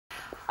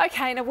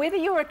Okay, now whether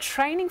you're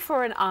training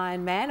for an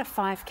Ironman, a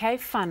 5K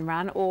fun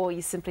run, or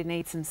you simply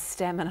need some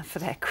stamina for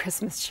that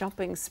Christmas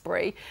shopping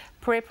spree,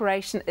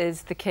 preparation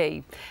is the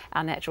key.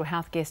 Our natural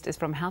health guest is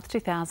from Health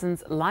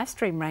 2000's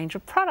Lifestream range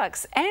of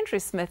products. Andrew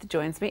Smith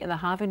joins me in the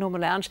Harvey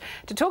Normal Lounge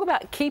to talk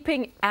about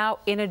keeping our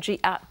energy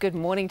up. Good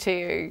morning to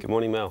you. Good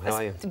morning, Mel. How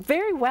are you?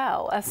 Very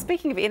well.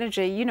 Speaking of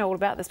energy, you know all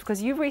about this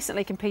because you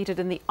recently competed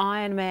in the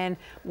Ironman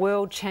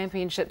World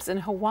Championships in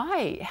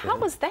Hawaii. How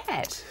was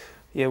that?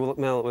 Yeah, well, look,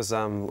 Mel, it was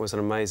an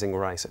amazing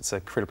race. It's an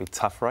incredibly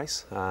tough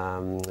race.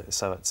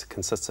 So it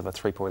consists of a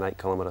 3.8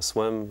 kilometre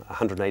swim, a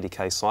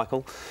 180k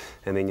cycle,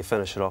 and then you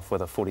finish it off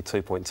with a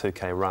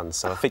 42.2k run.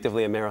 So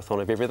effectively a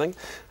marathon of everything.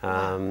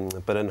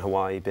 But in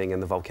Hawaii, being in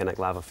the volcanic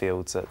lava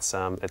fields, it's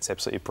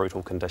absolutely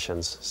brutal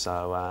conditions.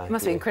 So it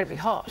must be incredibly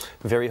hot.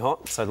 Very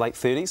hot. So late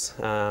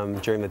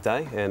 30s during the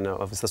day, and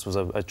obviously this was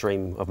a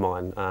dream of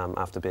mine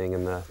after being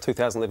in the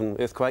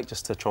 2011 earthquake,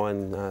 just to try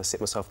and set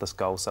myself this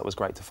goal. So it was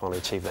great to finally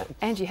achieve that.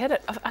 And you hit it.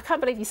 I can't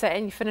believe you say,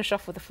 and you finish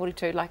off with a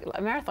 42 like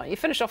a marathon. You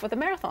finish off with a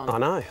marathon. I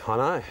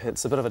know.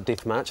 It's a bit of a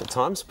death march at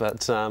times,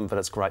 but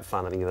it's great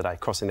fun at the end of the day.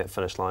 Crossing that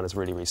finish line is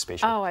really, really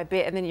special. Oh, I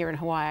bet. And then you're in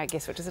Hawaii, I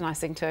guess, which is a nice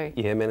thing too.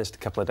 Yeah, managed a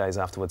couple of days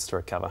afterwards to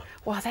recover.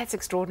 Wow, that's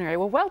extraordinary.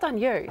 Well, well done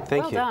you.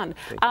 Thank you. Well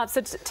done.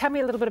 So tell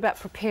me a little bit about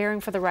preparing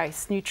for the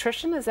race.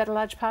 Nutrition, is that a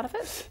large part of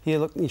it? Yeah,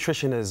 look,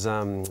 nutrition is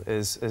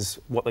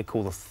what they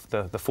call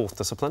the fourth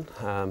discipline.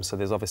 So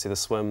there's obviously the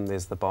swim,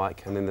 there's the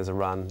bike, and then there's a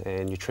run,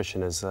 and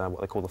nutrition is what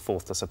they call the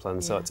fourth discipline.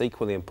 So it's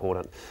equally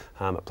important.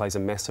 It plays a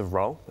massive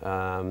role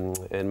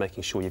in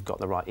making sure you've got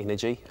the right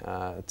energy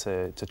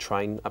to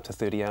train up to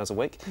 30 hours a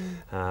week,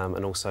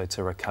 and also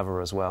to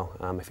recover as well.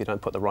 If you don't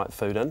put the right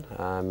food in,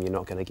 you're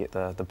not going to get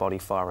the body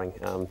firing,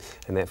 and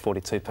that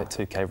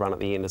 42k run at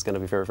the end is going to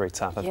be very, very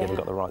tough if you haven't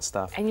got the right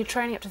stuff. And you're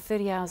training up to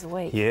 30 hours a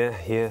week.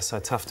 Yeah, so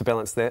tough to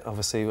balance that.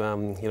 Obviously, you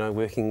know,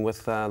 working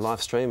with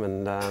Lifestream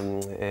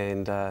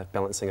and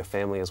balancing a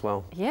family as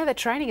well. Yeah, the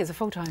training is a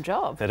full-time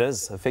job. It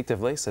is,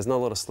 effectively. So there's not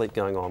a lot of sleep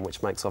going on,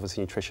 which makes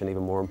obviously nutrition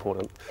even more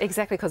important.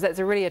 Exactly, because that's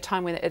really a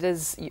time when it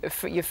is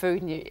your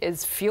food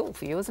is fuel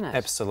for you, isn't it?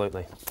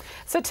 Absolutely.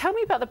 So tell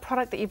me about the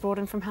product that you brought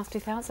in from Health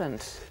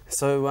 2000.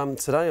 So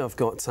today I've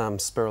got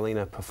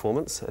Spirulina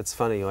Performance. It's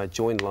funny, I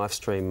joined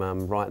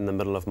Lifestream right in the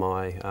middle of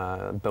my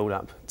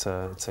build-up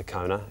to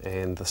Kona,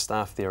 and the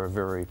staff there are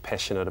very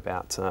passionate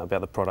about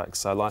the product.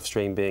 So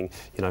Lifestream being,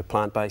 you know,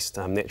 plant-based,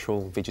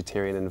 natural,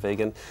 vegetarian and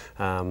vegan,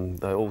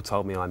 they all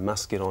told me I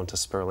must get on to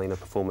Spirulina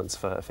Performance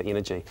for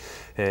energy,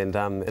 and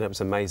it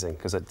was amazing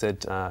because it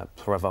did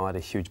provide a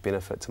huge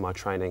benefit to my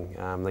training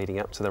leading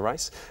up to the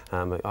race.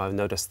 I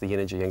noticed the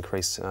energy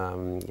increase,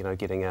 you know,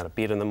 getting out of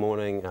bed in the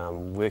morning,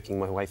 working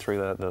my way through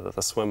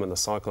the swim and the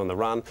cycle and the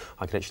run.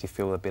 I could actually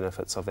feel the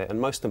benefits of that, and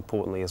most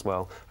importantly as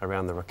well,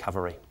 around the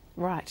recovery.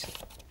 Right.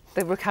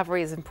 The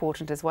recovery is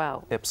important as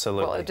well.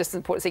 Absolutely. Well, it's just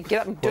important so you can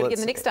get up and do it again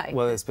the next day.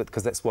 Well, it's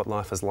because that's what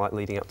life is like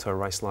leading up to a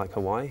race like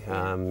Hawaii.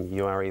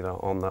 You are either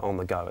on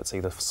the go. It's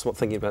either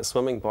thinking about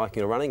swimming,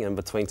 biking or running, and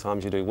between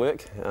times you do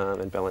work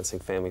and balancing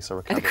family, so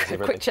recovery is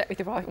everything. Quick chat with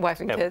your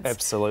wife and kids.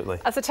 Absolutely.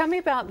 So tell me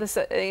about this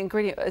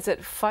ingredient. Is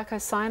it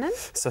phycocyanin?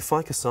 So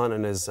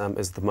phycocyanin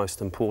is the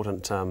most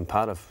important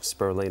part of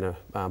Spirulina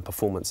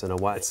Performance in a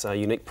way. It's a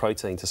unique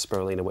protein to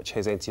Spirulina which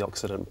has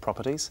antioxidant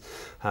properties,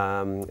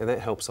 and that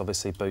helps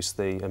obviously boost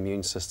the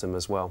immune system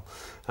as well.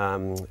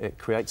 It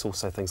creates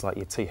also things like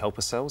your T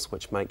helper cells,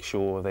 which make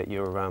sure that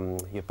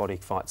your body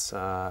fights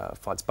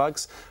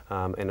bugs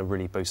and it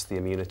really boosts the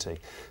immunity.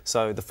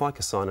 So the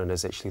phycocyanin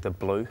is actually the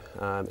blue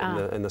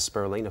in the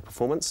Spirulina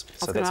Performance.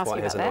 So that's why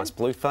it has a nice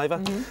blue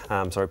flavour,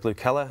 blue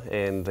colour,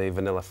 and the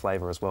vanilla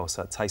flavour as well.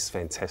 So it tastes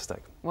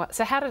fantastic.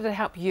 So how did it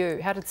help you?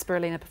 How did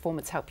Spirulina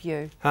Performance help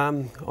you?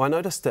 I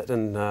noticed it,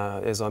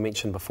 as I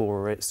mentioned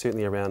before,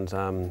 certainly around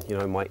you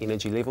know, my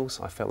energy levels.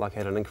 I felt like I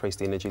had an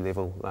increased energy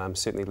level,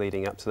 certainly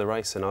leading up to the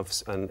race and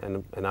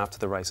after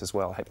the race as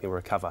well, helped me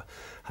recover.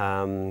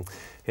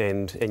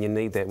 And you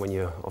need that when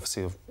you're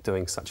obviously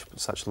doing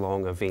such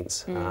long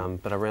events.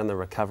 But around the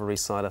recovery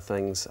side of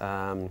things,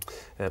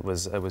 it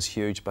was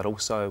huge. But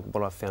also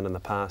what I've found in the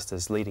past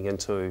is leading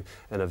into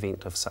an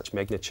event of such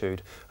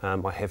magnitude,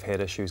 I have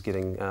had issues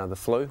getting the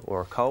flu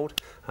or a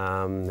cold.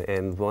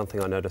 And one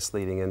thing I noticed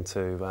leading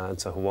into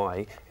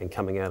Hawaii and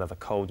coming out of a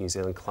cold New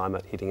Zealand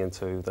climate, heading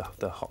into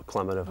the hot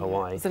climate of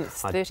Hawaii. Is it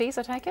 30s,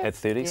 I take it? At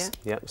 30s,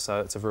 yeah. So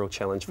it's a real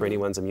challenge for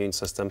anyone's immune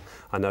system.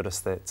 I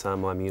noticed that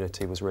my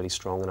immunity was really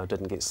strong and I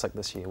didn't get sick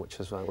this year, which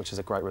is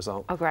a great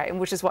result. Oh, great, and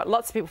which is what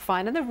lots of people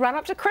find in the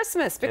run-up to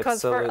Christmas,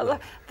 because for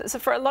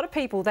a lot of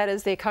people that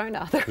is their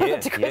Kona. The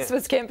run-up to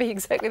Christmas can be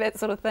exactly that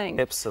sort of thing.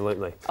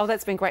 Absolutely. Oh,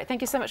 that's been great.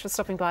 Thank you so much for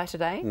stopping by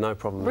today. No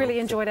problem. Really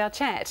enjoyed our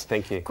chat.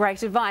 Thank you.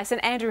 Great advice,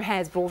 and Andrew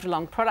has brought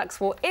along products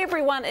for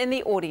everyone in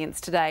the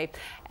audience today,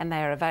 and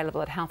they are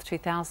available at Health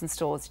 2000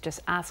 stores.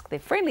 Just ask their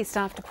friendly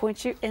staff to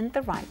point you in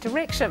the right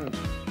direction.